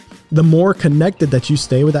the more connected that you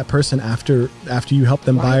stay with that person after you help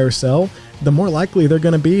them buy or sell, the more likely they're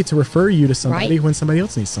going to be to refer you to somebody when somebody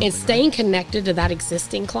else needs something. And staying connected to that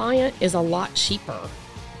existing client is a lot cheaper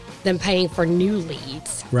than paying for new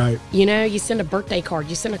leads. Right. You know, you send a birthday card,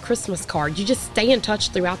 you send a Christmas card, you just stay in touch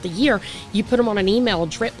throughout the year. You put them on an email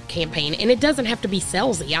drip campaign, and it doesn't have to be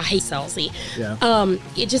salesy. I hate salesy. Yeah.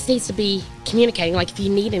 It just needs to be communicating. Like, if you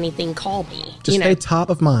need anything, call me. Just stay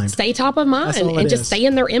top of mind. Stay top of mind and just stay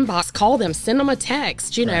in their inbox. Call them, send them a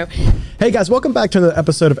text, you know. Hey guys, welcome back to the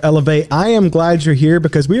episode of Elevate. I am glad you're here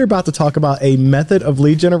because we are about to talk about a method of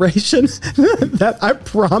lead generation that I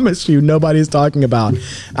promise you nobody's talking about.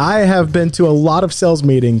 I have been to a lot of sales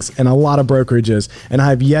meetings and a lot of brokerages, and I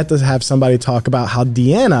have yet to have somebody talk about how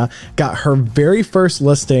Deanna got her very first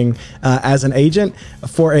listing as an agent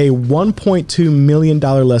for a $1.2 million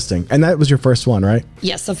listing. And that was your first one, right?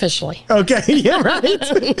 Yes, officially. Okay, yeah, right.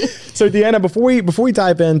 So Deanna, before we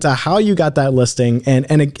dive into how you got that listing,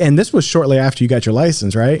 and this was shortly after you got your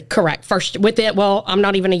license, right? Correct. First with it, well, I'm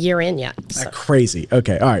not even a year in yet. So. Crazy.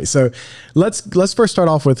 Okay, all right. So let's first start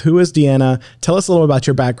off with, who is Deanna? Tell us a little about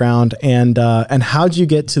your background and how'd you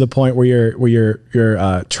get to the point where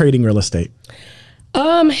you're trading real estate?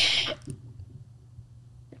 Been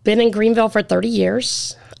in Greenville for 30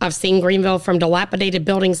 years. I've seen Greenville from dilapidated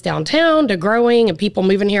buildings downtown to growing and people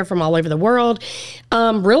moving here from all over the world.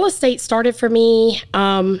 Real estate started for me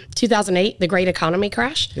 2008, the great economy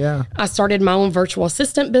crash. Yeah. I started my own virtual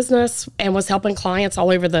assistant business and was helping clients all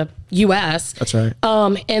over the U.S. That's right.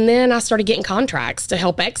 And then I started getting contracts to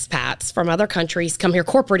help expats from other countries come here,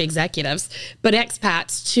 corporate executives, but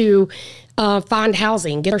expats to find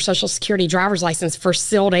housing, get their Social Security driver's license for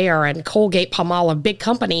Sealed Air and Colgate Palmolive, big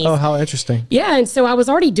companies. Oh, how interesting. Yeah, and so I was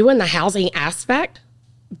already doing the housing aspect,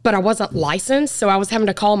 but I wasn't licensed. So I was having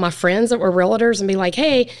to call my friends that were realtors and be like,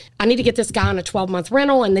 hey, I need to get this guy on a 12-month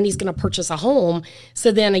rental, and then he's going to purchase a home.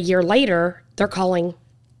 So then a year later, they're calling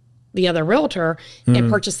the other realtor and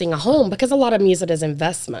purchasing a home, because a lot of them use it as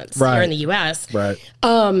investments here in the U.S. Right.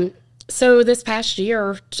 So this past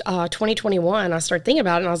year, 2021, I started thinking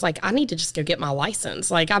about it, and I was like, I need to just go get my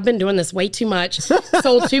license. Like, I've been doing this way too much.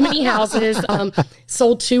 Sold too many houses.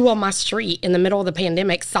 Sold 2 on my street in the middle of the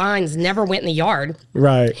pandemic. Signs never went in the yard.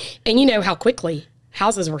 Right. And you know how quickly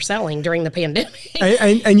houses were selling during the pandemic.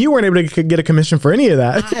 And you weren't able to get a commission for any of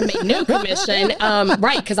that. I made no commission,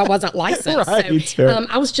 right, because I wasn't licensed. Right, so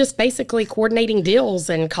I was just basically coordinating deals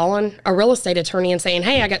and calling a real estate attorney and saying,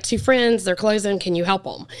 hey, I got 2 friends, they're closing, can you help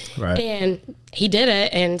them? Right. And he did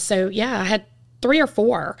it. And so, yeah, I had 3 or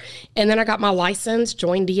 4. And then I got my license,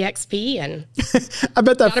 joined DXP, and I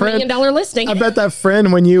bet that got friend, $1 million listing. I bet that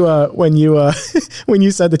friend, when you when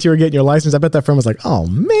you said that you were getting your license, I bet that friend was like, oh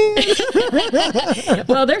man.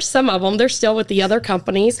 Well, there's some of them. They're still with the other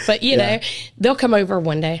companies, but you know, they'll come over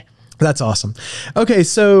one day. That's awesome. Okay,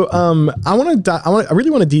 so I really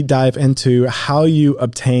want to deep dive into how you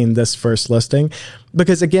obtained this first listing,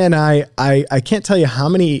 because again, I can't tell you how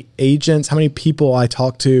many agents, how many people I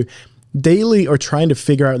talk to daily are trying to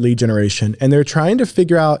figure out lead generation, and they're trying to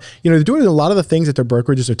figure out, they're doing a lot of the things that their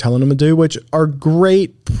brokerages are telling them to do, which are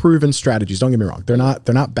great proven strategies. Don't get me wrong. They're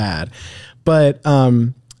not bad, but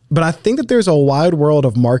I think that there's a wide world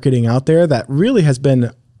of marketing out there that really has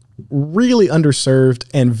been really underserved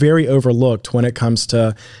and very overlooked when it comes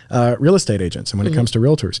to real estate agents and when it comes to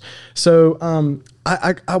realtors. So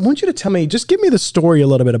I want you to tell me, just give me the story a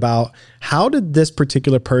little bit about, how did this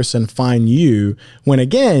particular person find you when,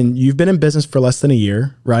 again, you've been in business for less than a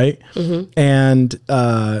year, right? And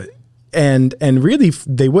really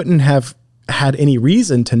they wouldn't have had any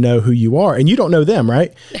reason to know who you are, and you don't know them,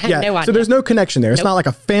 right? No idea. So there's no connection there. It's not like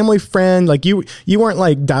a family friend. Like you weren't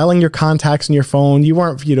like dialing your contacts in your phone. You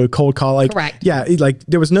weren't, cold call. Like, correct. Yeah. Like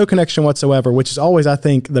there was no connection whatsoever, which is always, I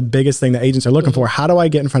think, the biggest thing that agents are looking for. How do I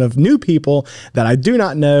get in front of new people that I do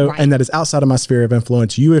not know and that is outside of my sphere of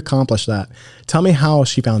influence? You accomplished that. Tell me how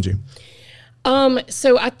she found you.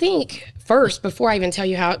 So I think first, before I even tell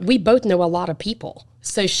you how, we both know a lot of people.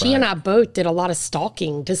 So she and I both did a lot of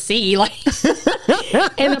stalking to see, like,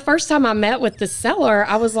 and the first time I met with the seller,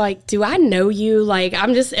 I was like, do I know you? Like,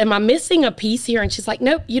 am I missing a piece here? And she's like,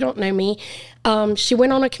 nope, you don't know me. She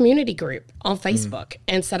went on a community group on Facebook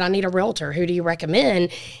and said, I need a realtor. Who do you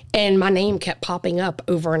recommend? And my name kept popping up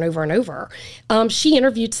over and over and over. She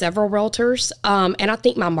interviewed several realtors. And I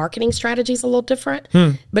think my marketing strategy is a little different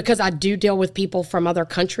because I do deal with people from other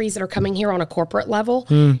countries that are coming here on a corporate level.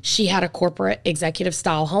 She had a corporate executive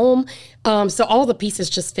style home. So all the pieces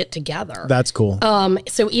just fit together. That's cool.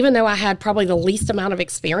 So even though I had probably the least amount of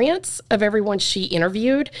experience of everyone she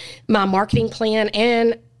interviewed, my marketing plan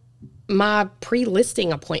and my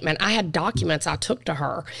pre-listing appointment, I had documents I took to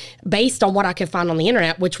her based on what I could find on the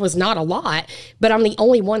internet, which was not a lot, but I'm the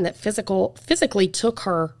only one that physically took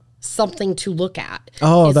her something to look at.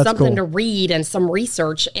 Oh, and that's something cool. to read and some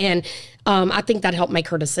research. And I think that helped make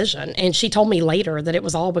her decision. And she told me later that it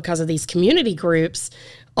was all because of these community groups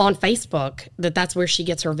on Facebook, that's where she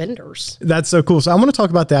gets her vendors. That's so cool. So I want to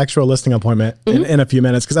talk about the actual listing appointment in a few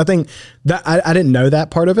minutes, because I think that I didn't know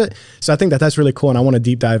that part of it. So I think that's really cool. And I want to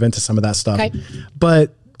deep dive into some of that stuff. Okay.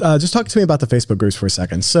 But just talk to me about the Facebook groups for a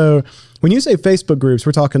second. So when you say Facebook groups,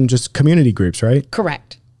 we're talking just community groups, right?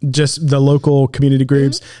 Correct. Just the local community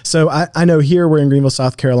groups. So I know here we're in Greenville,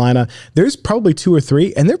 South Carolina, there's probably 2 or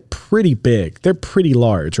 3 and they're pretty big. They're pretty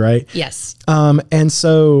large, right? Yes. And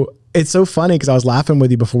so it's so funny because I was laughing with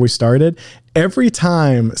you before we started. Every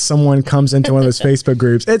time someone comes into one of those Facebook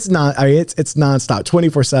groups, it's nonstop,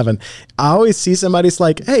 24/7. I always see somebody's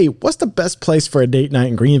like, hey, what's the best place for a date night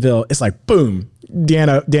in Greenville? It's like, boom.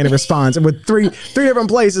 Deanna responds, and with three different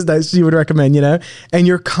places that she would recommend, and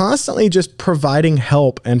you're constantly just providing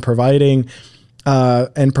help and providing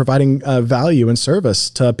value and service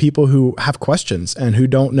to people who have questions and who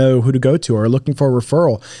don't know who to go to or are looking for a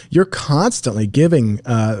referral. You're constantly giving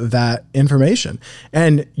that information,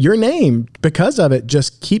 and your name, because of it,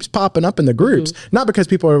 just keeps popping up in the groups. Not because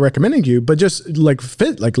people are recommending you, but just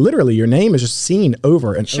literally your name is just seen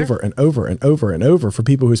over and over and over and over and over for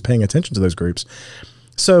people who's paying attention to those groups.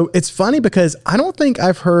 So it's funny because I don't think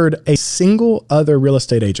I've heard a single other real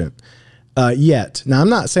estate agent yet. Now, I'm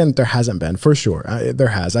not saying that there hasn't been, for sure. There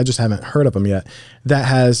has. I just haven't heard of them yet, that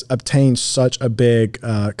has obtained such a big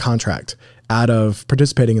contract out of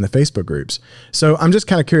participating in the Facebook groups. So I'm just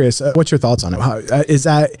kind of curious, what's your thoughts on it? Is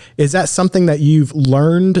that something that you've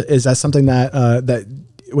learned? Is that something that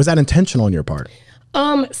was that intentional on your part?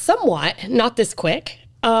 Somewhat, not this quick.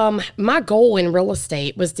 My goal in real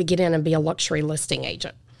estate was to get in and be a luxury listing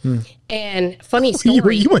agent. And funny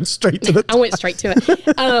story. You went straight to the I went straight to it.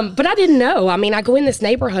 But I didn't know. I mean, I go in this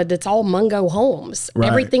neighborhood that's all Mungo homes. Right.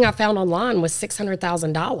 Everything I found online was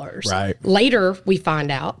 $600,000. Right. Later, we find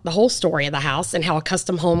out the whole story of the house and how a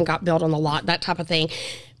custom home got built on the lot, that type of thing.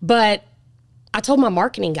 But I told my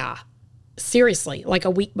marketing guy, seriously, like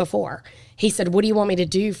a week before, he said, what do you want me to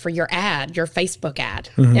do for your ad, your Facebook ad?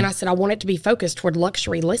 And I said, I want it to be focused toward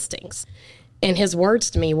luxury listings. And his words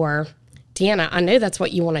to me were, Deanna, I know that's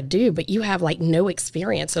what you want to do, but you have like no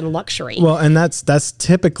experience in luxury. Well, and that's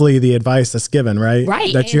typically the advice that's given, right?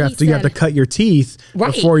 Right. That you have to cut your teeth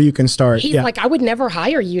before you can start. He's like, I would never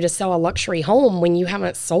hire you to sell a luxury home when you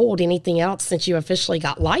haven't sold anything else since you officially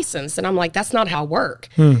got licensed. And I'm like, that's not how I work.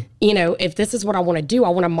 If this is what I want to do, I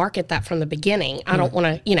want to market that from the beginning. I don't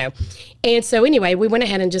want to, And so anyway, we went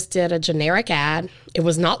ahead and just did a generic ad. It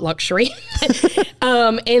was not luxury.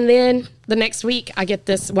 And then the next week I get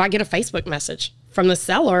a Facebook message from the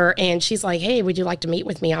seller, and she's like, hey, would you like to meet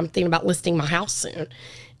with me? I'm thinking about listing my house soon.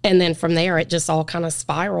 And then from there, it just all kind of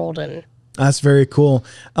spiraled. And that's very cool.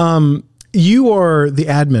 You are the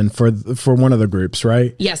admin for one of the groups,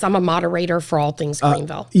 right? Yes, I'm a moderator for all things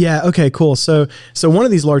Greenville. Yeah. Okay, cool. So one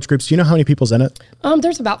of these large groups, do you know how many people's in it?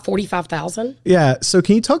 There's about 45,000. Yeah. So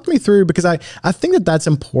can you talk me through, because I think that's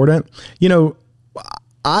important.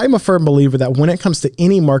 I'm a firm believer that when it comes to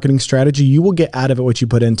any marketing strategy, you will get out of it what you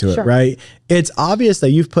put into it, right? It's obvious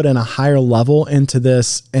that you've put in a higher level into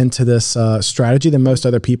this strategy than most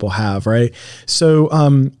other people have, right? So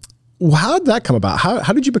how did that come about?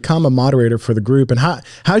 How did you become a moderator for the group, and how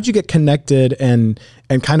did you get connected and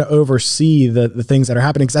kind of oversee the things that are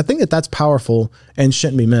happening? Because I think that's powerful and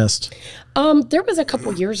shouldn't be missed. There was a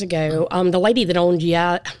couple years ago, the lady that owned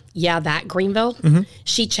that Greenville,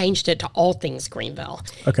 she changed it to All Things Greenville.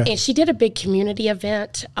 Okay. And she did a big community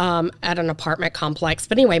event at an apartment complex.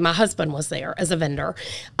 But anyway, my husband was there as a vendor,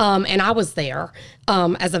 and I was there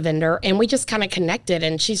as a vendor, and we just kind of connected,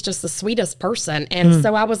 and she's just the sweetest person. And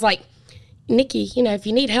so I was like, Nikki, if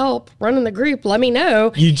you need help running the group, let me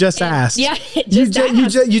know. You just asked. Yeah. You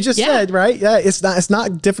just said, right? Yeah. It's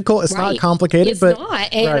not difficult. It's not complicated. It's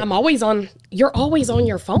not. And you're always on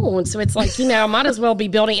your phone. So it's like, I might as well be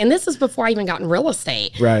building. And this is before I even got in real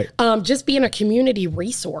estate. Right. Just being a community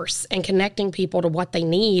resource and connecting people to what they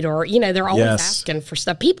need, or, they're always asking for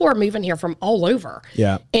stuff. People are moving here from all over.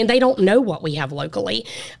 Yeah. And they don't know what we have locally.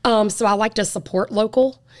 So I like to support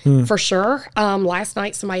local. For sure. Last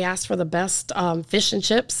night, somebody asked for the best fish and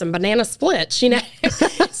chips and banana splits,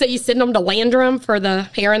 So you send them to Landrum for the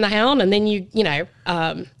Hare and the Hound, and then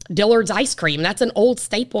Dillard's ice cream. That's an old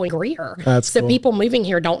staple in Greer. That's cool. People moving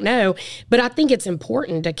here don't know. But I think it's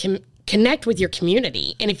important to connect with your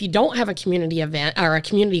community. And if you don't have a community event or a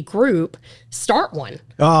community group, start one.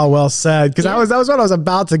 Oh, well said. Because that was what I was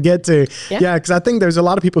about to get to. Yeah, because I think there's a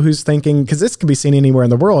lot of people who's thinking, because this can be seen anywhere in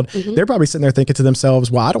the world, they're probably sitting there thinking to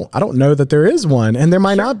themselves, well, I don't know that there is one, and there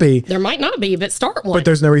might not be. There might not be, but start one. But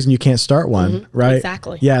there's no reason you can't start one, right?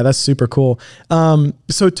 Exactly. Yeah, that's super cool.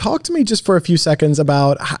 So talk to me just for a few seconds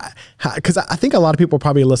about because I think a lot of people are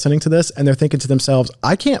probably listening to this and they're thinking to themselves,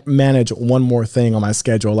 I can't manage one more thing on my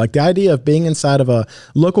schedule. Like the idea of being inside of a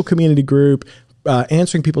local community group,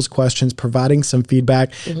 answering people's questions, providing some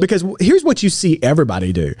feedback, because here's what you see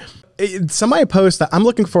everybody do. Somebody posts that I'm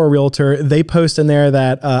looking for a realtor. They post in there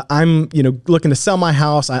that I'm, looking to sell my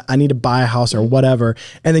house. I need to buy a house or whatever.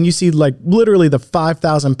 And then you see like literally the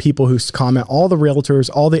 5,000 people who comment, all the realtors,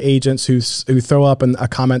 all the agents who throw up a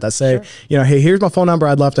comment that say, hey, here's my phone number.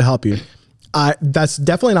 I'd love to help you. That's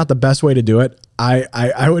definitely not the best way to do it.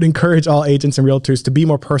 I would encourage all agents and realtors to be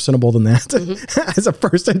more personable than that as a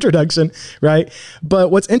first introduction, right? But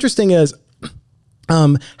what's interesting is,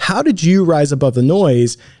 how did you rise above the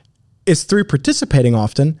noise? Is through participating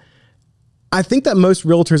often. I think that most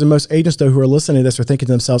realtors and most agents, though, who are listening to this are thinking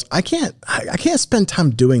to themselves, I can't spend time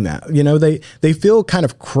doing that. They feel kind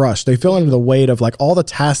of crushed. They feel under the weight of like all the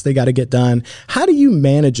tasks they got to get done. How do you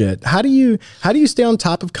manage it? How do you stay on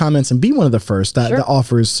top of comments and be one of the first that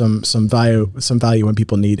offers some value when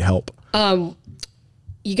people need help?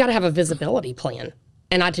 You got to have a visibility plan.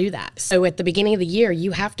 And I do that. So at the beginning of the year,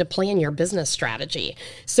 you have to plan your business strategy.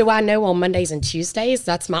 So I know on Mondays and Tuesdays,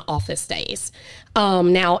 that's my office days.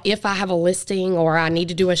 Now, if I have a listing or I need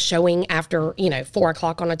to do a showing after,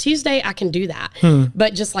 4:00 on a Tuesday, I can do that.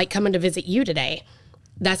 But just like coming to visit you today,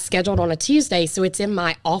 that's scheduled on a Tuesday. So it's in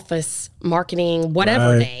my office marketing,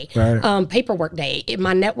 whatever day, paperwork day.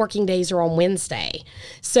 My networking days are on Wednesday.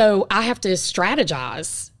 So I have to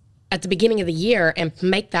strategize at the beginning of the year and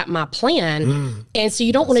make that my plan. And so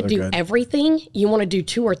you don't want to do everything. You want to do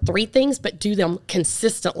 2 or 3 things, but do them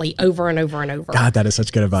consistently over and over and over. God, that is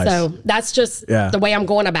such good advice. So that's just the way I'm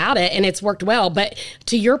going about it. And it's worked well. But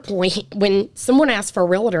to your point, when someone asks for a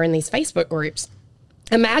realtor in these Facebook groups,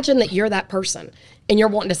 imagine that you're that person and you're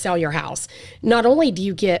wanting to sell your house. Not only do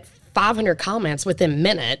you get 500 comments within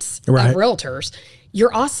minutes of realtors,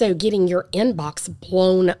 you're also getting your inbox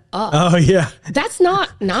blown up. Oh, yeah. That's not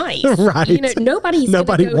nice. Right. Nobody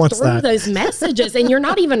wants through those messages, and you're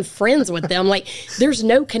not even friends with them. Like, there's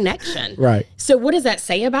no connection. Right. So what does that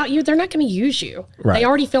say about you? They're not going to use you. Right. They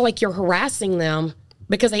already feel like you're harassing them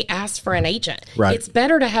because they asked for an agent. Right. It's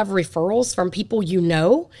better to have referrals from people you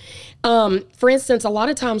know. For instance, a lot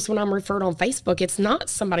of times when I'm referred on Facebook, it's not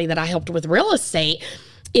somebody that I helped with real estate.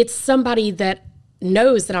 It's somebody that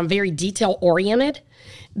knows that I'm very detail oriented,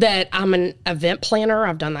 that I'm an event planner.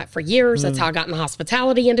 I've done that for years. That's how I got in the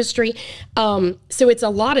hospitality industry. So it's a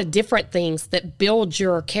lot of different things that build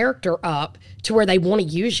your character up to where they want to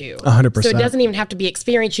use you. 100%. So it doesn't even have to be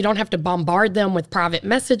experience. You don't have to bombard them with private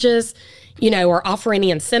messages, or offer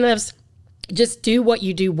any incentives. Just do what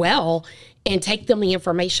you do well and take them the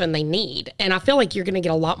information they need. And I feel like you're going to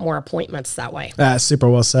get a lot more appointments that way. Super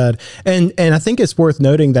well said. And I think it's worth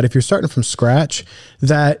noting that if you're starting from scratch,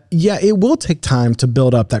 that, it will take time to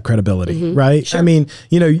build up that credibility, right? Sure. I mean,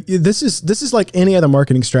 this is like any other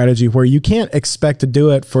marketing strategy where you can't expect to do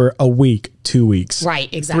it for a week, 2 weeks.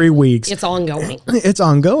 Right, exactly. 3 weeks. It's ongoing. It's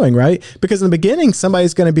ongoing, right? Because in the beginning,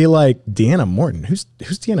 somebody's going to be like, Deanna Morton, who's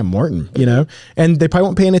Deanna Morton, And they probably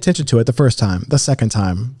won't pay any attention to it the first time, the second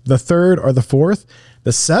time, the third or the fourth,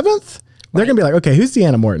 the seventh. They're going to be like, okay, who's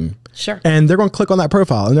Deanna Morton? Sure. And they're going to click on that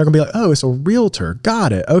profile and they're going to be like, oh, it's a realtor.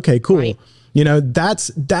 Got it. Okay, cool. Right.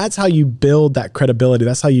 That's how you build that credibility.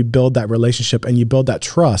 That's how you build that relationship and you build that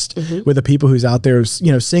trust with the people who's out there,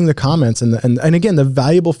 seeing the comments and again, the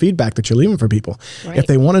valuable feedback that you're leaving for people. Right. If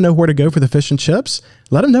they want to know where to go for the fish and chips,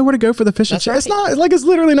 let them know where to go for the fish and chips. Right. It's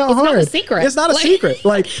literally not hard. It's not a secret. It's not a secret.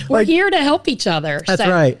 We're here to help each other. That's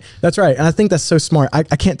right. That's right. And I think that's so smart. I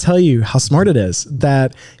can't tell you how smart it is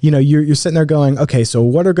that, you're sitting there going, okay, so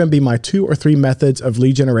what are going to be my 2 or 3 methods of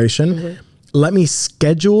lead generation? Let me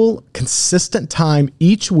schedule consistent time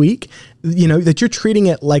each week, that you're treating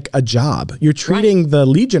it like a job. You're treating the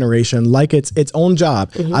lead generation like it's its own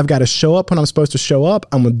job. I've got to show up when I'm supposed to show up.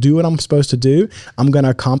 I'm going to do what I'm supposed to do. I'm going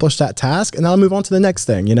to accomplish that task and then I'll move on to the next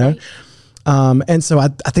thing, Right. And so I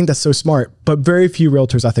think that's so smart, but very few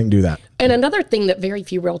realtors I think do that. And another thing that very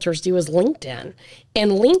few realtors do is LinkedIn.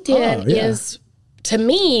 And LinkedIn is... To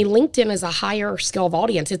me, LinkedIn is a higher skill of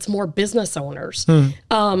audience. It's more business owners.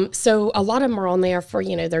 So a lot of them are on there for,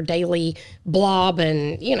 their daily blob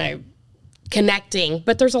and, connecting,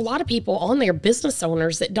 but there's a lot of people on there, business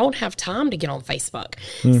owners, that don't have time to get on Facebook.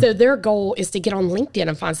 So their goal is to get on LinkedIn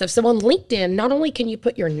and find stuff. So on LinkedIn, not only can you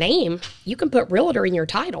put your name, you can put realtor in your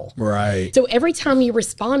title. Right. So every time you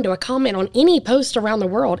respond to a comment on any post around the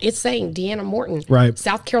world, it's saying Deanna Morton, right,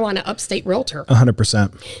 South Carolina upstate realtor.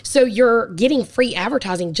 100%. So you're getting free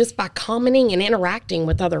advertising just by commenting and interacting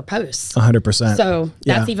with other posts. 100%. So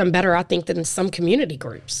that's even better, I think, than some community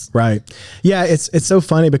groups. Right. Yeah, it's so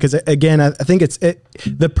funny because, again, I think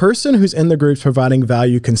the person who's in the groups providing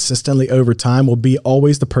value consistently over time will be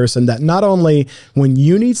always the person that not only when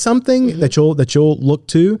you need something that you'll look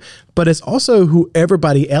to, but it's also who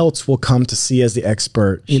everybody else will come to see as the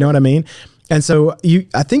expert. You know what I mean? And so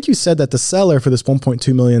I think you said that the seller for this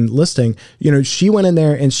 1.2 million listing, she went in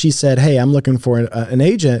there and she said, hey, I'm looking for an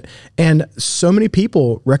agent. And so many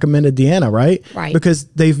people recommended Deanna, right? Right. Because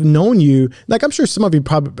they've known you. Like, I'm sure some of them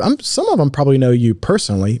probably know you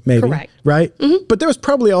personally, maybe. Correct. Right. Mm-hmm. But there was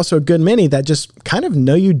probably also a good many that just kind of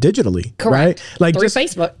know you digitally. Correct. Right. Like through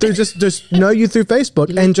Facebook. They just know you through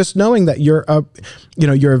Facebook, and just knowing that you're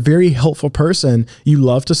a very helpful person. You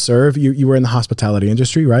love to serve. You were in the hospitality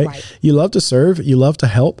industry, right? Right. You love to serve, you love to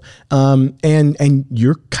help, and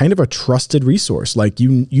you're kind of a trusted resource. Like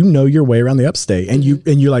you know your way around the upstate, and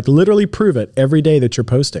you like literally prove it every day that you're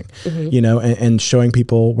posting, and showing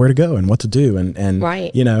people where to go and what to do, and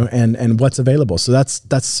right. and what's available. So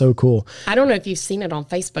that's so cool. I don't know if you've seen it on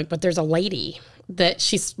Facebook, but there's a lady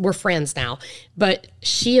that we're friends now, but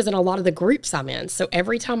she is in a lot of the groups I'm in. So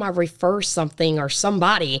every time I refer something or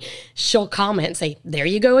somebody, she'll comment and say, there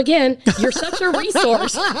you go again. You're such a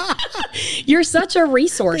resource. You're such a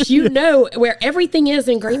resource. You know where everything is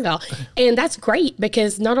in Greenville. And that's great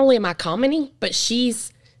because not only am I commenting, but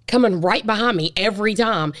she's coming right behind me every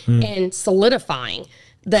time and solidifying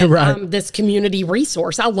that I'm this community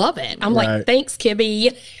resource. I love it. I'm like, thanks,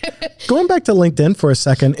 Kibby. Going back to LinkedIn for a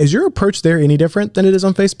second, is your approach there any different than it is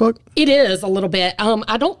on Facebook? It is a little bit.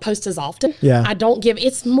 I don't post as often. Yeah. I don't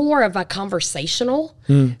it's more of a conversational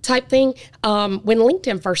type thing. When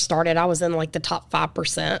LinkedIn first started, I was in like the top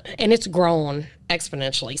 5%, and it's grown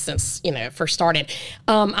exponentially since it first started.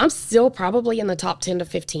 I'm still probably in the top 10 to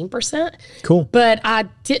 15%. Cool. But I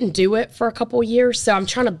didn't do it for a couple of years, so I'm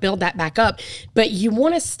trying to build that back up. But you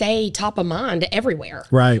want to stay top of mind everywhere.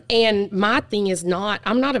 Right. And my thing is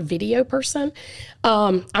I'm not a video person.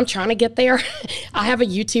 I'm trying to get there. I have a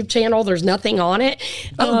YouTube channel. There's nothing on it.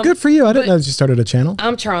 Oh, good for you. I didn't know you started a channel.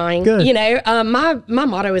 I'm trying. Good. My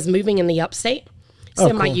motto is moving in the upstate. So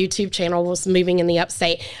cool. my YouTube channel was moving in the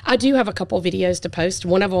upstate. I do have a couple of videos to post.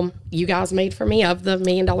 One of them you guys made for me of the $1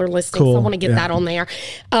 million listing. Cool. So I want to get that on there.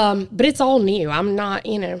 But it's all new. I'm not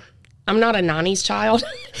a 90s child.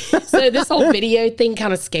 So this whole video thing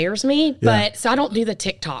kind of scares me. But so I don't do the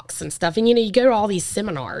TikToks and stuff. And you go to all these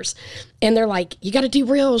seminars and they're like, you got to do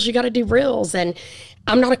reels. You got to do reels. And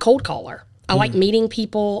I'm not a cold caller. I like meeting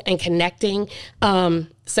people and connecting.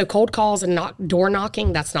 So cold calls and door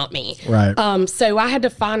knocking, that's not me. Right. So I had to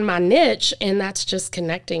find my niche, and that's just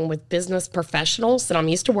connecting with business professionals that I'm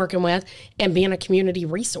used to working with and being a community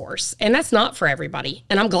resource. And that's not for everybody.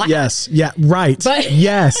 And I'm glad. Yes. Yeah. Right. But,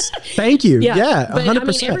 yes. Thank you. Yeah.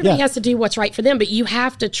 100%. Everybody has to do what's right for them, but you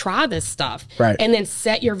have to try this stuff. Right. And then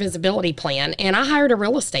set your visibility plan. And I hired a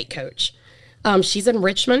real estate coach. She's in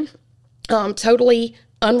Richmond. Totally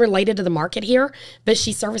unrelated to the market here, but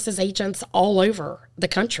she services agents all over the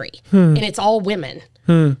country, and it's all women.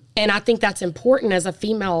 And I think that's important as a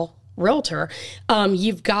female realtor.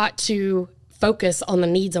 You've got to focus on the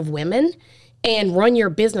needs of women and run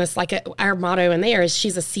your business like our motto in there is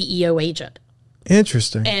she's a CEO agent.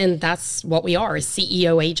 Interesting. And that's what we are, is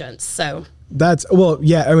CEO agents. So because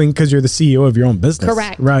you're the CEO of your own business.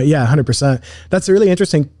 Correct. Right. Yeah. 100%. That's really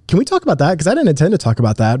interesting. Can we talk about that? Because I didn't intend to talk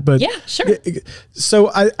about that, but yeah, sure.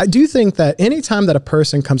 So I do think that anytime that a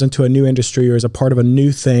person comes into a new industry or is a part of a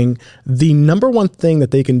new thing, the number one thing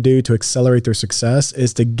that they can do to accelerate their success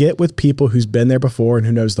is to get with people who's been there before and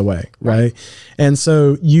who knows the way. Right. And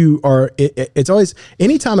so it's always,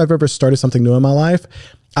 anytime I've ever started something new in my life,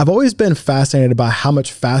 I've always been fascinated by how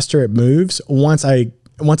much faster it moves once I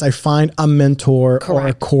find a mentor or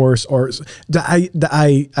a course, or I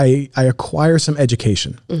acquire some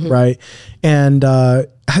education, right? And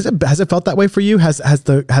has it felt that way for you? Has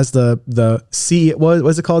the C, what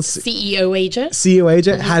is it called? CEO agent. CEO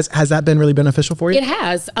agent has that been really beneficial for you? It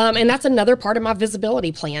has, and that's another part of my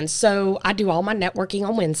visibility plan. So I do all my networking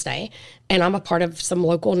on Wednesday, and I'm a part of some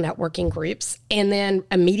local networking groups. And then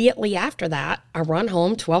immediately after that, I run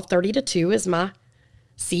home. 12:30 to 2 is my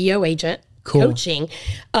CEO agent. Cool. Coaching.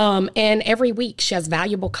 And every week she has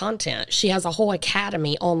valuable content. She has a whole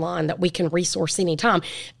academy online that we can resource anytime.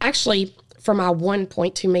 Actually, for my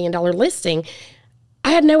 $1.2 million listing. I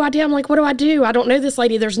had no idea. I'm like, what do I do? I don't know this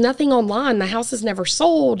lady. There's nothing online. The house is never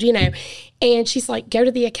sold, And she's like, go to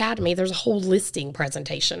the academy. There's a whole listing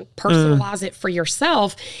presentation. Personalize it for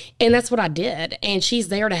yourself. And that's what I did. And she's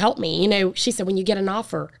there to help me. She said, when you get an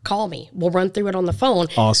offer, call me. We'll run through it on the phone.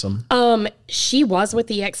 Awesome. She was with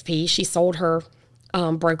EXP. She sold her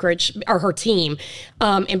brokerage or her team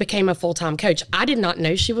and became a full-time coach. I did not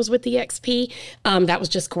know she was with EXP. That was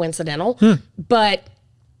just coincidental. But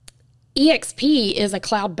EXP is a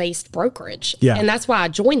cloud-based brokerage. Yeah. And that's why I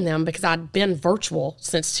joined them, because I'd been virtual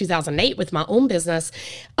since 2008 with my own business.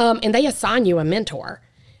 And they assign you a mentor.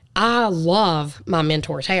 I love my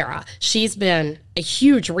mentor, Tara. She's been a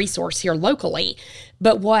huge resource here locally.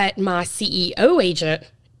 But what my CEO agent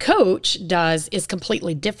coach does is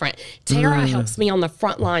completely different. Tara helps me on the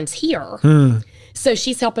front lines here. So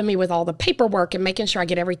she's helping me with all the paperwork and making sure I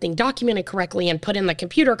get everything documented correctly and put in the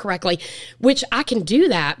computer correctly, which I can do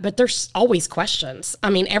that, but there's always questions. I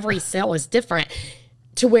mean, every sale is different.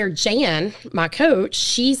 To where Jan, my coach,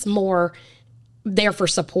 she's more there for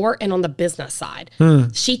support and on the business side.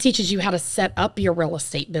 She teaches you how to set up your real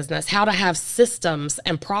estate business, how to have systems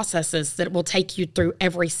and processes that will take you through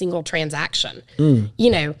every single transaction.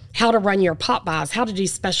 How to run your pop buys, how to do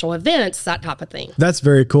special events, that type of thing. That's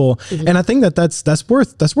very cool. And I think that's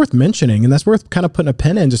worth mentioning, and that's worth kind of putting a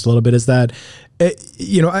pin in just a little bit, is that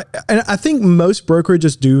I think most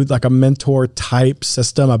brokerages do like a mentor type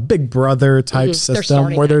system, a big brother type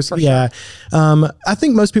system where there's, I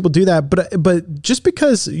think most people do that, but just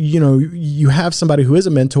because, you have somebody who is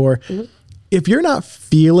a mentor, if you're not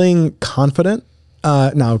feeling confident,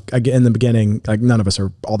 now again, in the beginning, like none of us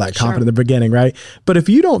are all that confident in the beginning, right? But if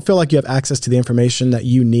you don't feel like you have access to the information that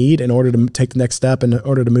you need in order to take the next step, and in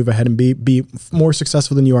order to move ahead and be more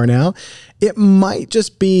successful than you are now, it might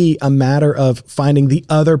just be a matter of finding the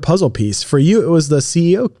other puzzle piece. For you, it was the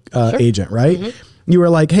CEO agent, right? You were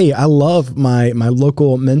like, hey, I love my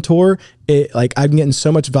local mentor. I'm getting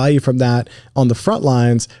so much value from that on the front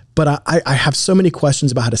lines, but I have so many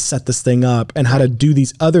questions about how to set this thing up and how to do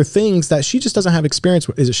these other things that she just doesn't have experience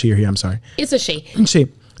with. Is it she or he? I'm sorry. It's a she. She.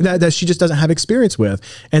 That she just doesn't have experience with.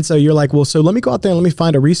 And so you're like, well, so let me go out there and let me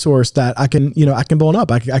find a resource that I can bone up.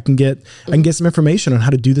 I can get some information on how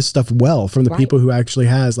to do this stuff well from the people who actually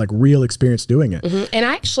has like real experience doing it. And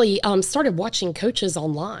I actually started watching coaches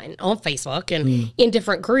online on Facebook and in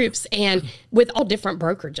different groups and with all different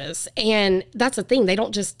brokerages. And that's the thing. They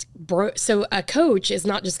don't just so a coach is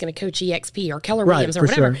not just going to coach EXP or Keller Williams or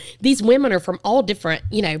whatever. Sure. These women are from all different,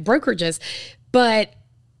 brokerages, but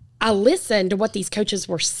I listened to what these coaches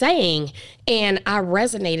were saying, and I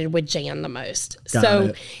resonated with Jan the most.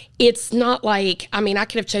 It's not like, I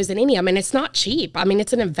could have chosen any. It's not cheap.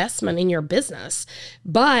 It's an investment in your business.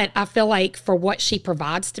 But I feel like for what she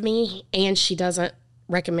provides to me, and she doesn't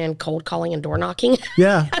recommend cold calling and door knocking.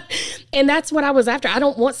 Yeah. And that's what I was after. I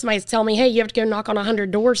don't want somebody to tell me, hey, you have to go knock on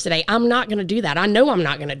 100 doors today. I'm not going to do that. I know I'm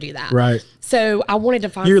not going to do that. Right. So I wanted to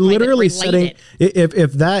find You're literally setting,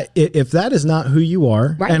 if that is not who you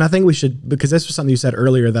are, and I think we should, because this was something you said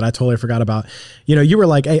earlier that I totally forgot about. You were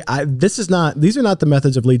like, hey, these are not the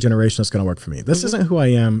methods of lead generation that's going to work for me. This isn't who I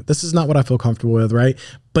am. This is not what I feel comfortable with, right?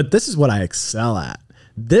 But this is what I excel at.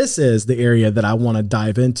 This is the area that I want to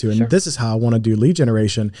dive into, and this is how I want to do lead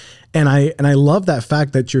generation. And I love that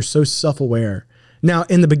fact that you're so self-aware. Now,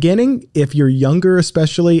 in the beginning, if you're younger,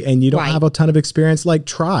 especially, and you don't have a ton of experience,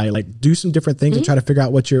 do some different things and try to figure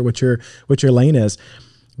out what your lane is.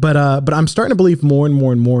 But I'm starting to believe more and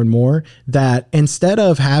more and more and more that instead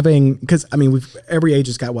of having, because every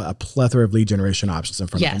agent's got a plethora of lead generation options in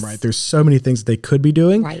front of them, right? There's so many things that they could be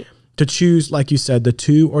doing. Right. To choose, like you said, the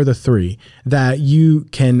 2 or the 3 that you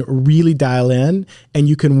can really dial in, and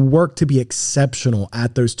you can work to be exceptional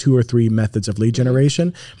at those 2 or 3 methods of lead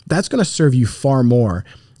generation. That's going to serve you far more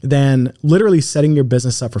than literally setting your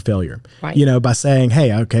business up for failure. Right. By saying,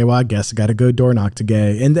 hey, okay, well, I guess I got to go door knock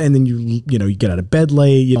today. And then you get out of bed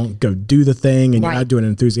late, you don't go do the thing, and you're not doing it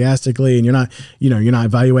enthusiastically, and you're not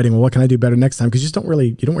evaluating, well, what can I do better next time? Because you don't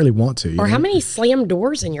really want to. Or how many slam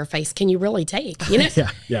doors in your face can you really take? Yeah,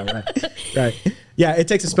 right. Yeah, it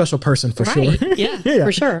takes a special person for sure. Yeah,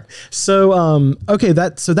 for sure. So,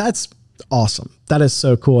 that's awesome. That is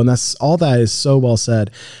so cool. And all that is so well said.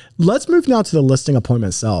 Let's move now to the listing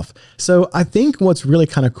appointment itself. So I think what's really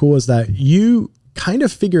kind of cool is that you kind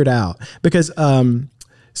of figured out, because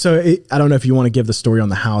I don't know if you want to give the story on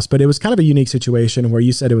the house, but it was kind of a unique situation where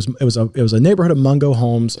you said it was a neighborhood of Mungo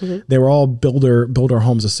homes. Mm-hmm. They were all builder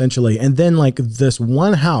homes essentially, and then like this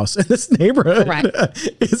one house in this neighborhood,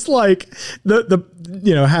 it's like the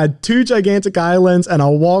had two gigantic islands and a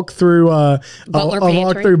walk through Butler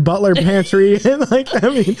Pantry, and like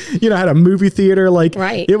had a movie theater. Like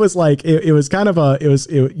it was like it was kind of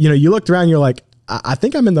you looked around, you're like, I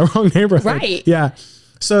think I'm in the wrong neighborhood. Right. Yeah.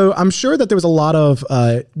 So I'm sure that there was a lot of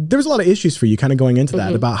issues for you kind of going into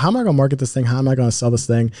that about how am I going to market this thing? How am I going to sell this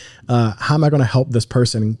thing? How am I going to help this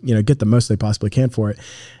person, get the most they possibly can for it?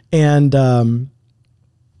 And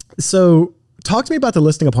so talk to me about the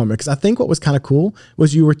listing appointment, because I think what was kind of cool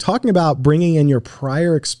was you were talking about bringing in your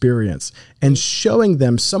prior experience and showing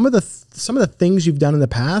them some of the things you've done in the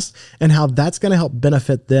past and how that's going to help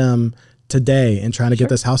benefit them today in trying to get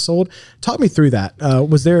this house sold. Talk me through that.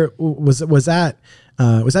 Was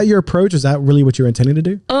that your approach? Is that really what you were intending to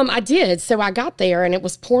do? I did. So I got there and it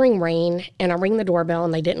was pouring rain and I rang the doorbell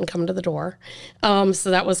and they didn't come to the door. So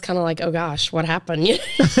that was kind of like, oh gosh, what happened?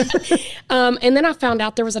 And then I found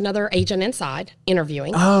out there was another agent inside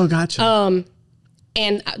interviewing. Oh, gotcha.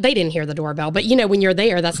 And they didn't hear the doorbell. But, when you're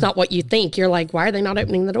there, that's not what you think. You're like, why are they not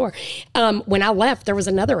opening the door? When I left, there was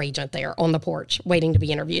another agent there on the porch waiting to be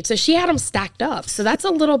interviewed. So she had them stacked up. So that's a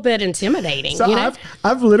little bit intimidating. So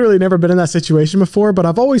I've literally never been in that situation before, but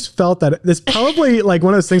I've always felt that it's probably like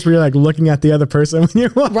one of those things where you're like looking at the other person when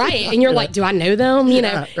you're walking. Right. And you're like, do I know them?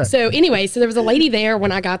 Right. So anyway, so there was a lady there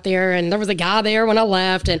when I got there and there was a guy there when I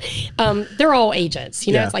left. And they're all agents.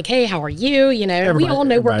 It's like, hey, how are you? We all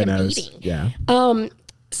know we're competing. Yeah.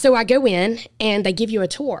 So I go in and they give you a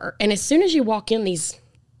tour. And as soon as you walk in these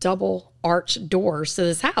double arch doors to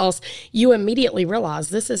this house, you immediately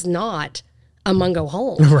realize this is not a Mungo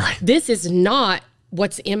home. Right. This is not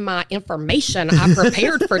what's in my information I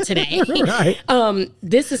prepared for today. Right. And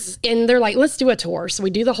they're like, let's do a tour. So we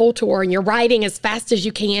do the whole tour and you're writing as fast as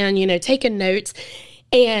you can, taking notes.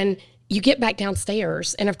 And you get back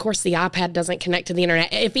downstairs, and of course the iPad doesn't connect to the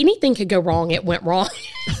internet. If anything could go wrong, it went wrong.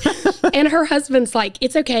 And her husband's like,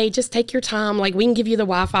 it's okay, just take your time. Like, we can give you the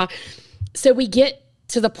Wi-Fi. So we get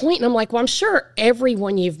to the point, and I'm like, well, I'm sure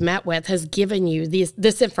everyone you've met with has given you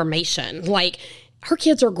this information. Like, her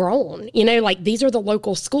kids are grown, like these are the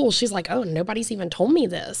local schools. She's like, oh, nobody's even told me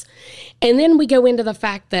this. And then we go into the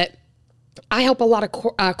fact that I help a lot of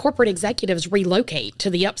corporate executives relocate to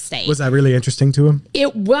the upstate. Was that really interesting to him?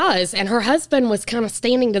 It was. And her husband was kind of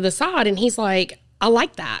standing to the side and he's like, I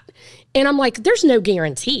like that. And I'm like, there's no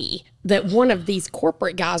guarantee that one of these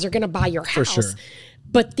corporate guys are going to buy your house. For sure.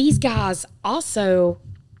 But these guys also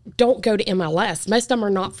don't go to MLS. Most of them are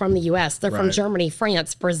not from the U.S. They're from Germany,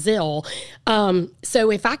 France, Brazil.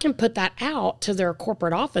 So if I can put that out to their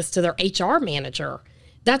corporate office, to their HR manager,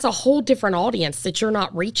 that's a whole different audience that you're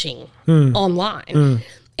not reaching online.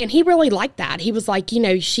 And he really liked that. He was like,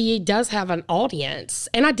 she does have an audience.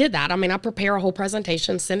 And I did that. I mean, I prepare a whole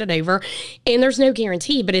presentation, send it over, and there's no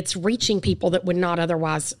guarantee, but it's reaching people that would not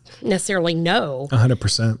otherwise necessarily know.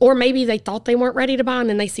 100%. Or maybe they thought they weren't ready to buy, and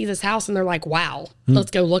then they see this house and they're like, wow,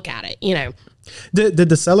 let's go look at it, Did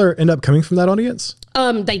the seller end up coming from that audience?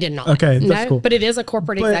 They did not. Okay, that's cool. But it is a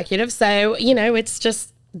corporate executive. So, it's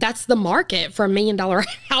just, that's the market for $1 million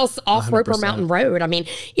house off 100%. Roper Mountain Road. I mean,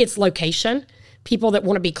 it's location, people that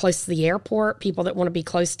want to be close to the airport, people that want to be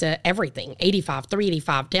close to everything, 85,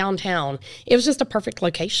 385, downtown. It was just a perfect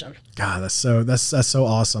location. God, that's so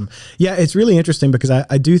awesome. Yeah, it's really interesting because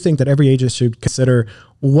I do think that every agent should consider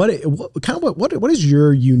what is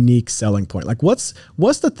your unique selling point? Like what's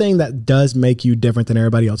the thing that does make you different than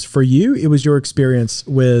everybody else? For you, it was your experience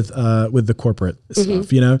with the corporate stuff,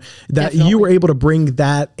 that Definitely. You were able to bring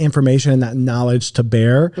that information and that knowledge to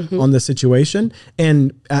bear on the situation.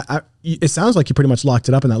 And it sounds like you pretty much locked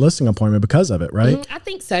it up in that listing appointment because of it, right? I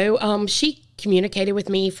think so. She communicated with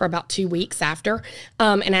me for about 2 weeks after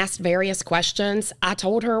and asked various questions. I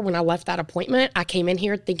told her when I left that appointment, I came in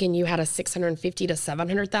here thinking you had a $650,000 to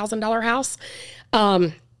 $700,000 house.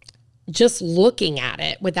 Just looking at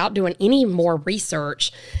it without doing any more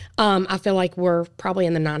research, I feel like we're probably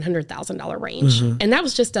in the $900,000 range. And that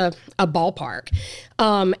was just a ballpark.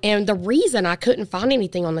 And the reason I couldn't find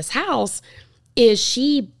anything on this house is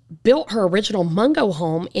she built her original Mungo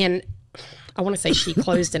home in, I want to say she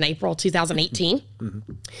closed in April 2018.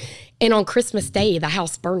 And on Christmas Day, the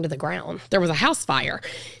house burned to the ground. There was a house fire.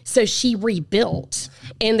 So she rebuilt.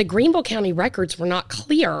 And the Greenville County records were not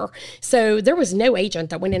clear. So there was no agent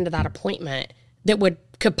that went into that appointment that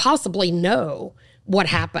could possibly know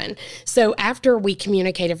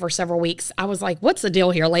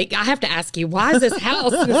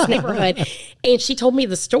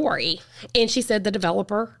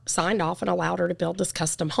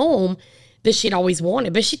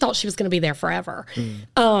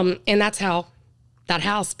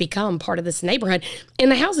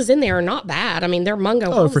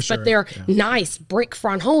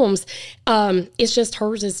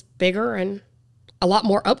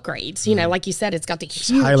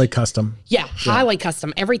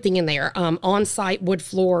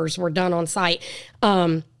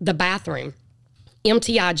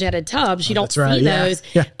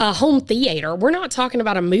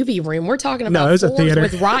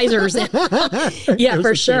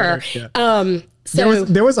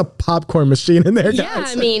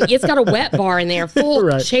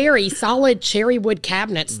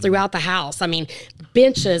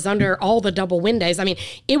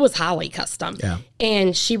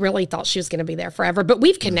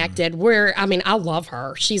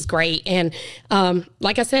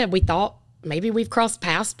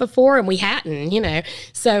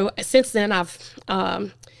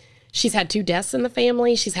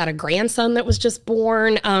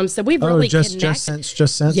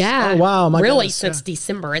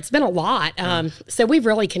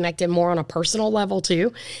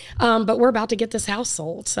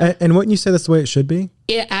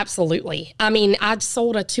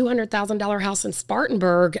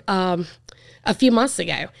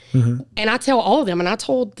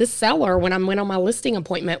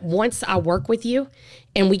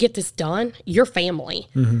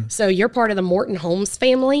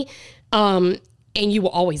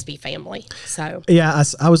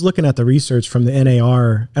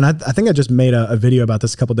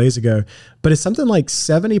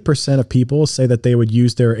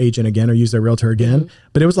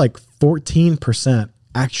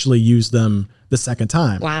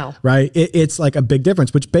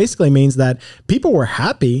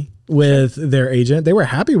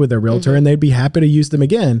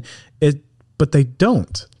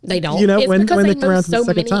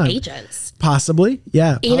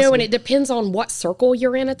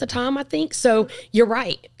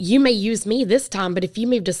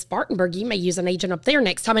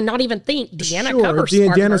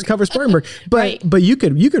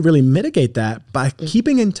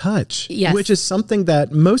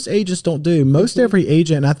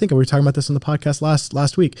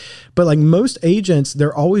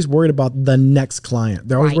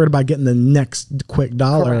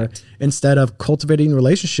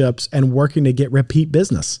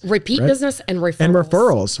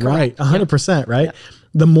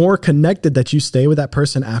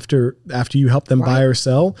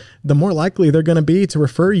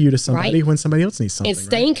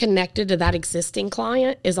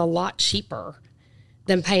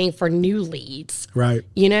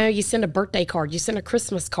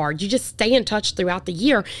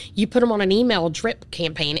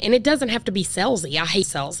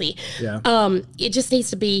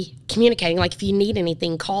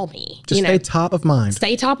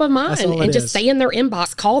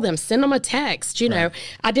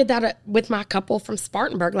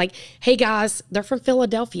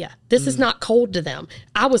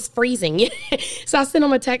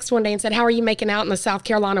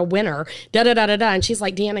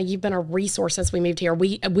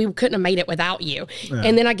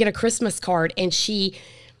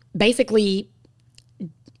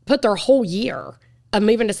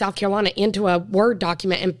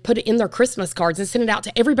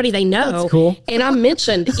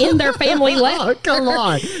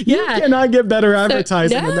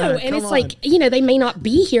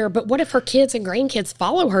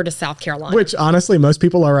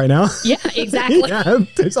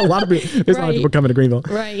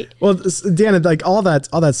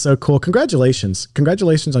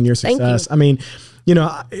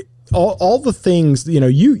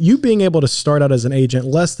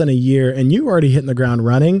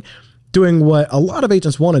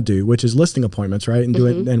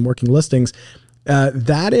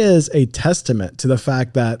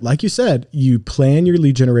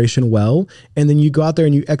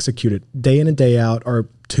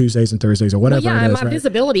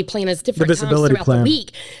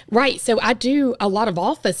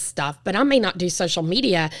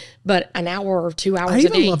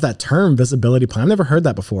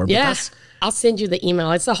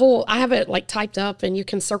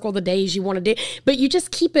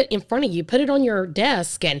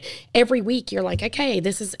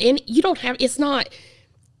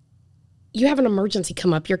you have an emergency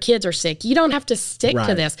come up, your kids are sick. You don't have to stick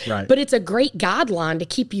to this, but it's a great guideline to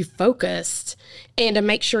keep you focused and to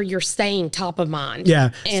make sure you're staying top of mind.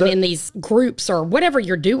 Yeah. And in these groups or whatever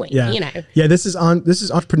you're doing, yeah. you know. Yeah, this is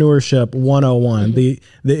entrepreneurship 101.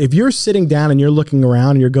 If you're sitting down and you're looking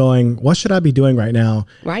around and you're going, what should I be doing right now?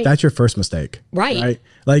 Right. That's your first mistake. Right.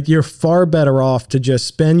 Like you're far better off to just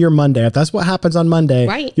spend your Monday. If that's what happens on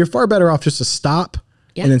Monday, you're far better off just to stop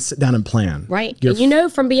and then sit down and plan. Right. And you know,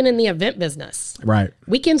 from being in the event business,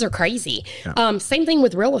 weekends are crazy. Yeah. Same thing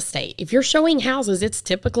with real estate. If you're showing houses, it's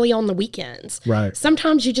typically on the weekends. Right.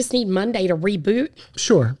 Sometimes you just need Monday to reboot.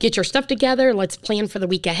 Sure. Get your stuff together. Let's plan for the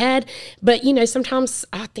week ahead. But, you know, sometimes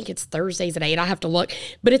I think it's Thursdays at 8. I have to look.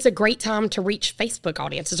 But it's a great time to reach Facebook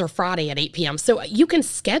audiences, or Friday at 8 p.m. So you can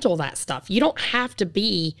schedule that stuff. You don't have to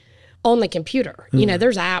be on the computer. You know,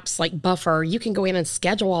 there's apps like Buffer. You can go in and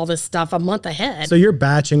schedule all this stuff a month ahead. So you're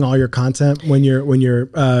batching all your content when you're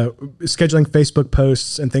scheduling Facebook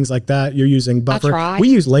posts and things like that. You're using Buffer. I try. We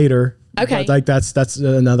use Later. Okay. Like that's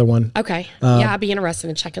another one. Okay. Yeah, I'd be interested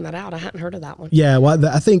in checking that out. I hadn't heard of that one. Yeah, well,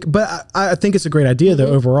 I think it's a great idea though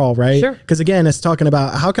overall, right? Sure. Because again, it's talking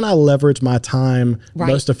about how can I leverage my time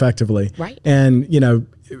most effectively. Right. And you know,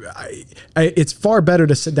 it's far better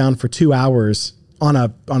to sit down for 2 hours on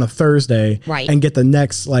a Thursday and get the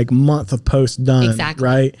next like month of posts done. Exactly.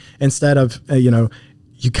 Right. Instead of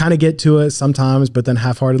you kind of get to it sometimes, but then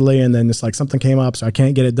half-heartedly, and then it's like something came up, so I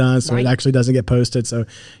can't get it done, so it actually doesn't get posted. So,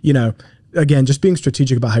 again, just being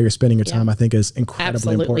strategic about how you're spending your time, I think is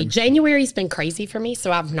incredibly important. January's been crazy for me,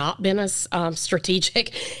 so I've not been as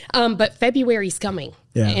strategic, but February's coming.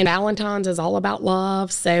 Yeah. And Valentine's is all about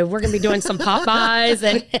love, so we're going to be doing some Popeyes,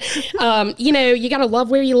 and, you got to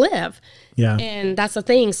love where you live. Yeah. And that's the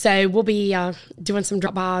thing. So we'll be doing some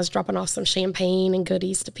drop-bys, dropping off some champagne and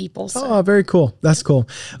goodies to people. So. Oh, very cool. That's cool.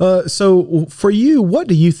 So for you, what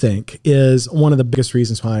do you think is one of the biggest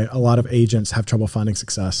reasons why a lot of agents have trouble finding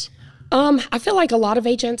success? I feel like a lot of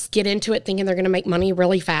agents get into it thinking they're going to make money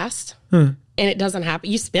really fast. And it doesn't happen.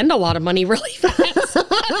 You spend a lot of money really fast.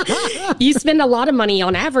 You spend a lot of money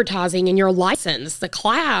on advertising and your license, the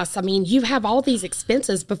class. I mean, you have all these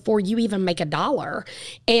expenses before you even make a dollar.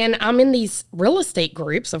 And I'm in these real estate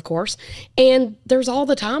groups, of course, and there's all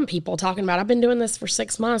the time people talking about, I've been doing this for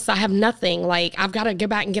 6 months. I have nothing. Like, I've got to go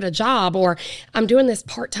back and get a job, or I'm doing this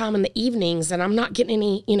part-time in the evenings and I'm not getting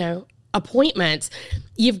any, appointments.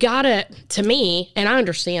 You've got to me, and I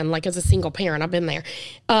understand, like as a single parent, I've been there.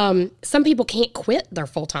 Some people can't quit their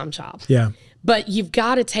full-time job. Yeah. But you've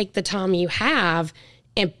got to take the time you have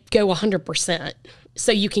and go 100%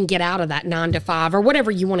 so you can get out of that 9 to 5 or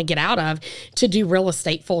whatever you want to get out of to do real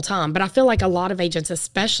estate full-time. But I feel like a lot of agents,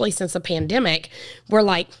 especially since the pandemic, were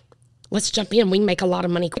like, let's jump in. We can make a lot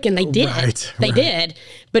of money quick. And they did. They did.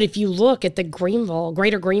 But if you look at the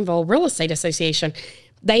Greater Greenville Real Estate Association,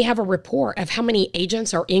 they have a report of how many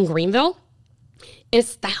agents are in Greenville.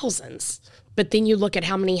 It's thousands. But then you look at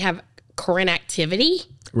how many have current activity.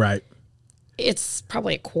 Right. It's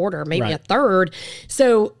probably a quarter, maybe a third.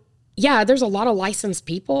 So, yeah, there's a lot of licensed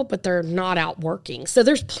people, but they're not out working. So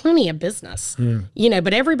there's plenty of business,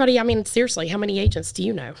 but everybody, I mean, seriously, how many agents do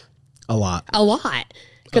you know? A lot.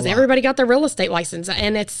 Because everybody got their real estate license.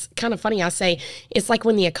 And it's kind of funny. I say it's like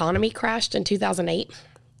when the economy crashed in 2008.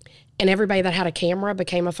 And everybody that had a camera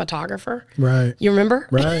became a photographer. Right. You remember?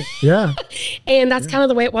 Right. Yeah. And that's kind of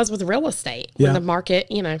the way it was with real estate. When the market,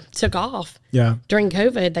 took off. Yeah. During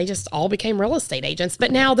COVID, they just all became real estate agents. But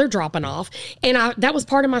now they're dropping off. And that was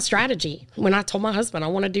part of my strategy. When I told my husband I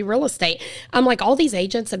want to do real estate, I'm like, all these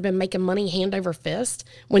agents have been making money hand over fist.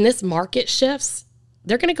 When this market shifts,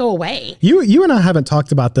 they're going to go away. You and I haven't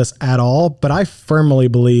talked about this at all, but I firmly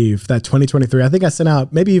believe that 2023, I think I sent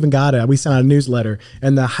out, maybe even got it. We sent out a newsletter,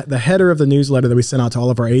 and the header of the newsletter that we sent out to all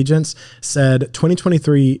of our agents said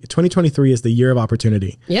 2023 is the year of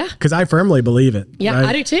opportunity. Yeah. Because I firmly believe it. Yeah, right?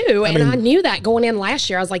 I do too. I knew that going in last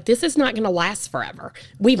year. I was like, this is not going to last forever.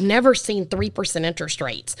 We've never seen 3% interest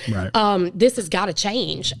rates. Right. This has got to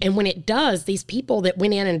change. And when it does, these people that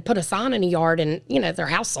went in and put a sign in a yard and, their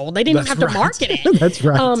house sold, they didn't even have to market it. That's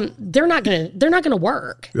right. They're not gonna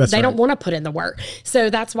work. They don't want to put in the work. So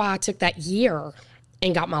that's why I took that year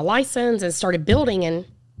and got my license and started building. And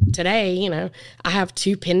today, I have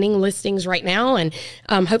 2 pending listings right now, and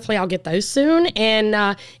hopefully I'll get those soon.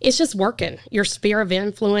 And it's just working. Your sphere of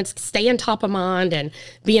influence, staying top of mind, and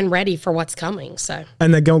being ready for what's coming. So.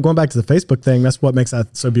 And then going back to the Facebook thing, that's what makes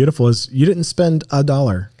that so beautiful. Is you didn't spend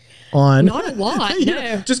 $1. Not a lot,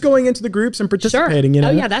 no. Just going into the groups and participating, Oh,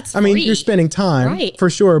 yeah, that's free. I mean, you're spending time, for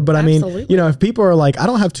sure. But Absolutely. I mean, if people are like, I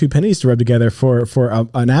don't have 2 pennies to rub together for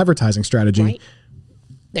an advertising strategy,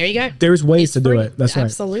 There you go. There's ways It's to free. do it. That's right.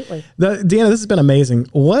 Absolutely. Deanna, this has been amazing.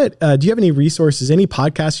 What do you have any resources, any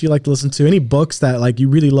podcasts you like to listen to, any books that like you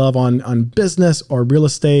really love on business or real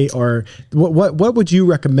estate, or what would you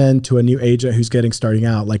recommend to a new agent who's starting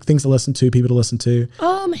out, like things to listen to, people to listen to?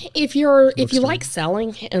 If you like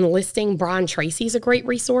selling and listing, Brian Tracy's a great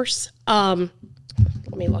resource.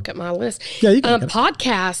 Let me look at my list. Yeah, you can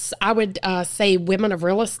podcasts, I would say Women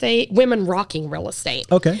Rocking Real Estate.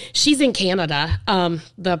 Okay. She's in Canada,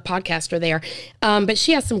 the podcaster there. But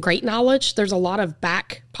she has some great knowledge. There's a lot of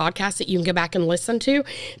back podcasts that you can go back and listen to,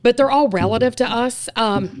 but they're all relative to us.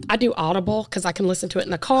 I do Audible because I can listen to it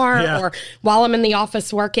in the car or while I'm in the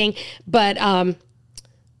office working. But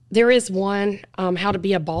there is one, How to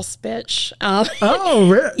Be a Boss Bitch.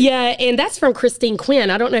 Really? Yeah, and that's from Christine Quinn.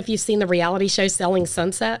 I don't know if you've seen the reality show Selling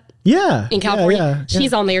Sunset. Yeah. In California. Yeah.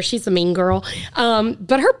 She's on there. She's a mean girl.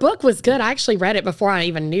 But her book was good. I actually read it before I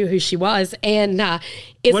even knew who she was. And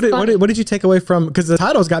it's what did you take away from, because the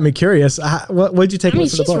title's got me curious. What did you take away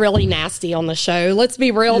from the book? She's really nasty on the show. Let's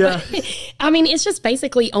be real. Yeah. But, it's just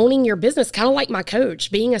basically owning your business, kind of like my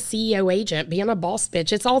coach, being a CEO agent, being a boss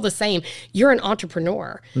bitch. It's all the same. You're an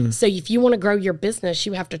entrepreneur. So if you want to grow your business,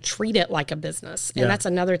 you have to treat it like a business. And that's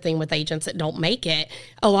another thing with agents that don't make it.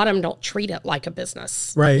 A lot of them don't treat it like a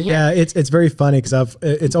business. Right. Yeah. It's very funny because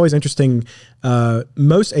it's always interesting.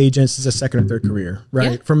 Most agents is a second or third career,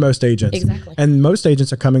 right? Yeah. For most agents. Exactly. And most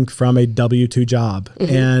agents are coming from a W-2 job,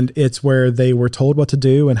 and it's where they were told what to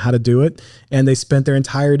do and how to do it. And they spent their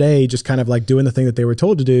entire day just kind of like doing the thing that they were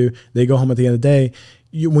told to do. They go home at the end of the day.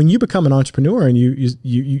 When you become an entrepreneur and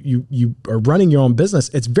you are running your own business,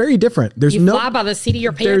 it's very different. There's you fly by the seat of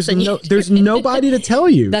your pants. There's nobody to tell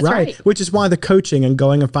you. That's right. Which is why the coaching and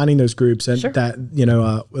going and finding those groups and that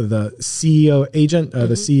the CEO agent, the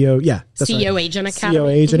CEO, CEO Agent Academy.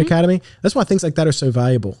 CEO Agent Academy. That's why things like that are so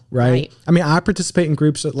valuable, right? I mean, I participate in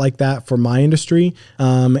groups like that for my industry,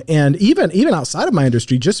 and even outside of my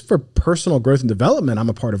industry, just for personal growth and development, I'm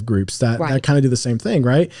a part of groups that kind of do the same thing,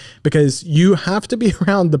 right? Because you have to be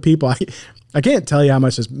around the people. I can't tell you how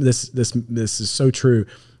much this is so true.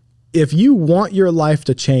 If you want your life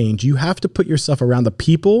to change, you have to put yourself around the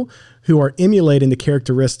people who are emulating the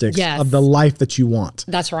characteristics of the life that you want.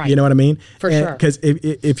 That's right. You know what I mean? For sure. Because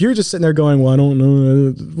if you're just sitting there going, well, I don't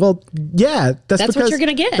know. Well, yeah, that's what you're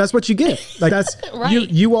going to get. That's what you get. Like that's right.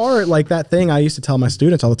 You are like that thing I used to tell my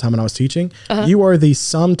students all the time when I was teaching. You are the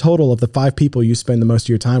sum total of the 5 people you spend the most of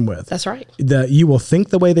your time with. That's right. You will think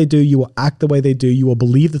the way they do. You will act the way they do. You will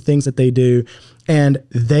believe the things that they do. And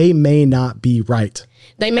they may not be right.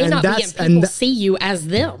 They may not be, and people see you as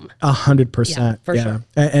them. 100%. Yeah, for sure.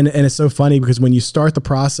 And it's so funny because when you start the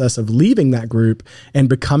process of leaving that group and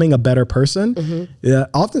becoming a better person,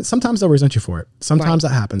 sometimes they'll resent you for it. Sometimes that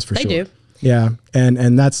happens for sure. They do. Yeah.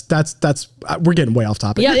 And that's we're getting way off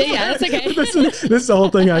topic. Yeah, that's okay. this is the whole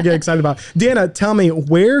thing I get excited about. Deanna, tell me,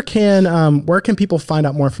 where can people find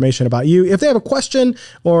out more information about you? If they have a question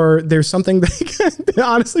or there's something they can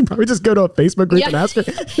honestly probably just go to a Facebook group and ask her.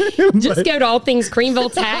 Just go to All Things Greenville,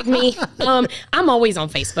 tag me. I'm always on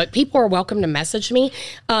Facebook. People are welcome to message me.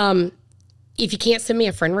 If you can't send me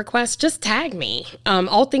a friend request, just tag me.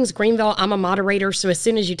 All Things Greenville, I'm a moderator, so as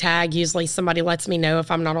soon as you tag, usually somebody lets me know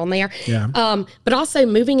if I'm not on there. Yeah. But also,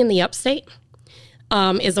 Moving in the Upstate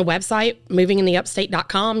is a website,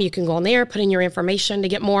 movingintheupstate.com. You can go on there, put in your information to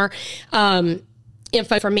get more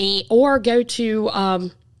info from me, or go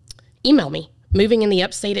to email me,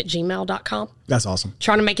 movingintheupstate@gmail.com. That's awesome.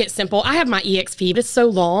 Trying to make it simple. I have my EXP, but it's so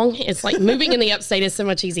long. It's like Moving in the Upstate is so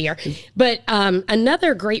much easier. But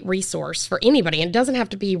another great resource for anybody, and it doesn't have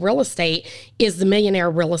to be real estate, is The Millionaire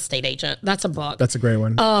Real Estate Agent. That's a book. That's a great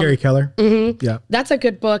one. Gary Keller. Mm-hmm. Yeah. That's a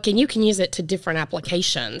good book, and you can use it to different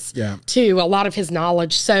applications to a lot of his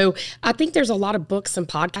knowledge. So I think there's a lot of books and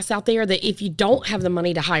podcasts out there that if you don't have the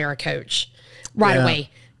money to hire a coach right away,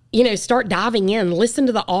 start diving in, listen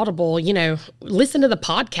to the Audible, listen to the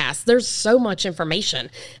podcast. There's so much information.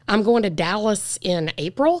 I'm going to Dallas in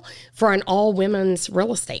April for an all women's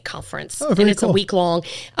real estate conference. And it's a week long.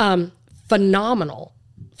 Phenomenal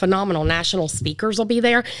national speakers will be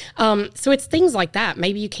there. So it's things like that.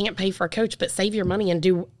 Maybe you can't pay for a coach, but save your money and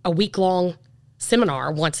do a week long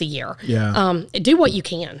seminar once a year. Yeah. Do what you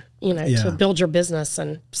can, to build your business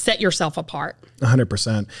and set yourself apart.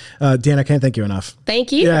 100%. Deanna, I can't thank you enough.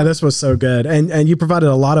 Thank you. Yeah, this was so good. And you provided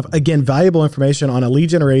a lot of, again, valuable information on a lead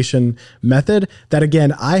generation method that,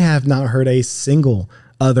 again, I have not heard a single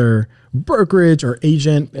other brokerage or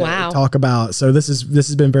agent talk about. So this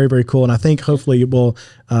has been very, very cool. And I think hopefully we'll,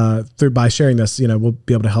 by sharing this, we'll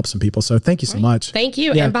be able to help some people. So thank you so much. Thank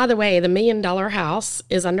you. Yeah. And by the way, the $1 million house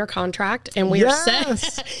is under contract and we are set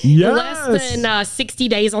less than 60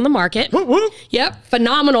 days on the market. Whoop, whoop. Yep.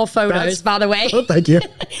 Phenomenal photos, by the way. Oh, thank you.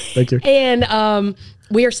 Thank you. And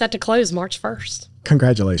we are set to close March 1st.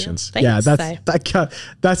 Congratulations. Yeah,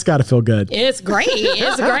 that's got to feel good. It's great.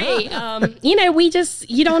 It's great.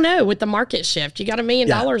 You don't know with the market shift. You got $1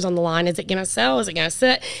 million on the line. Is it going to sell? Is it going to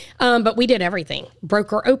sit? But we did everything.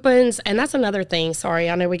 Broker opens. And that's another thing. Sorry,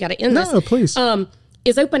 I know we got to end this. No, please.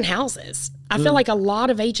 Is open houses. I feel like a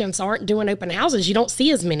lot of agents aren't doing open houses. You don't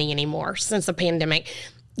see as many anymore since the pandemic.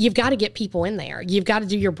 You've got to get people in there. You've got to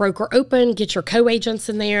do your broker open, get your co-agents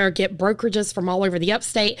in there, get brokerages from all over the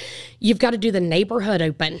upstate. You've got to do the neighborhood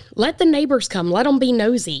open. Let the neighbors come. Let them be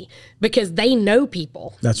nosy because they know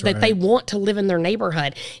people that they want to live in their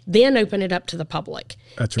neighborhood. Then open it up to the public.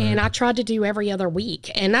 That's right. And I tried to do every other week.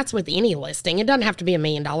 And that's with any listing. It doesn't have to be $1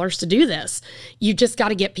 million to do this. You just got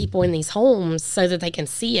to get people in these homes so that they can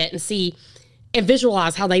see it and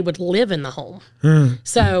visualize how they would live in the home.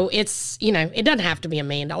 So it's, it doesn't have to be $1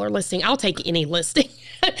 million listing. I'll take any listing,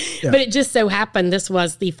 but it just so happened this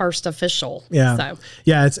was the first official. Yeah. So.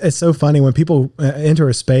 Yeah. It's so funny when people enter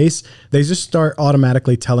a space, they just start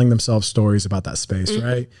automatically telling themselves stories about that space,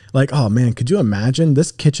 right? Like, oh man, could you imagine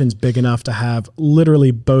this kitchen's big enough to have literally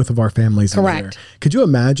both of our families in here? Could you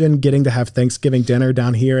imagine getting to have Thanksgiving dinner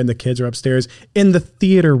down here and the kids are upstairs in the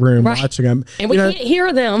theater room watching them? And we can't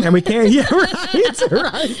hear them. And we can't hear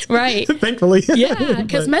Right. Thankfully. Yeah,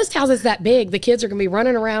 because most houses that big, the kids are going to be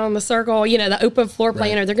running around the circle, the open floor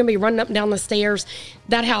plan, or they're going to be running up and down the stairs.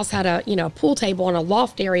 That house had a pool table and a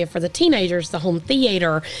loft area for the teenagers, the home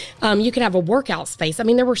theater. You could have a workout space. I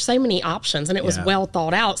mean, there were so many options and it was well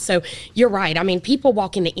thought out. So you're right. I mean, people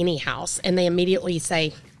walk into any house and they immediately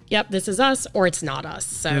say, yep, this is us or it's not us.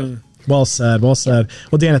 So. Well said. Well said.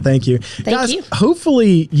 Well, Deanna, thank you. Thank you.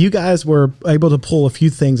 Hopefully you guys were able to pull a few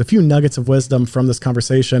nuggets of wisdom from this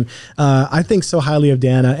conversation. I think so highly of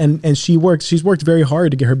Deanna and she's worked very hard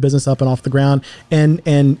to get her business up and off the ground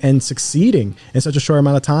and succeeding in such a short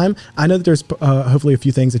amount of time. I know that there's hopefully a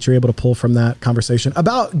few things that you're able to pull from that conversation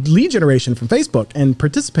about lead generation from Facebook and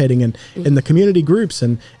participating in the community groups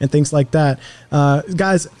and things like that.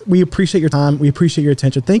 Guys, we appreciate your time. We appreciate your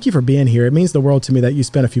attention. Thank you for being here. It means the world to me that you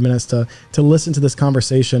spent a few minutes to listen to this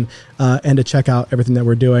conversation and to check out everything that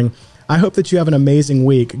we're doing. I hope that you have an amazing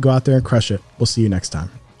week. Go out there and crush it. We'll see you next time.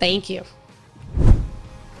 Thank you.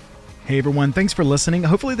 Hey everyone, thanks for listening.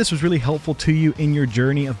 Hopefully this was really helpful to you in your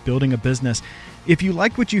journey of building a business. If you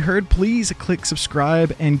like what you heard, please click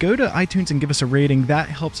subscribe and go to iTunes and give us a rating. That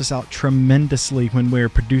helps us out tremendously when we're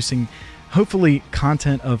producing hopefully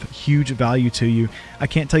content of huge value to you. I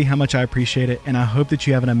can't tell you how much I appreciate it, and I hope that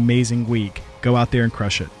you have an amazing week. Go out there and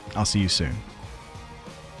crush it. I'll see you soon.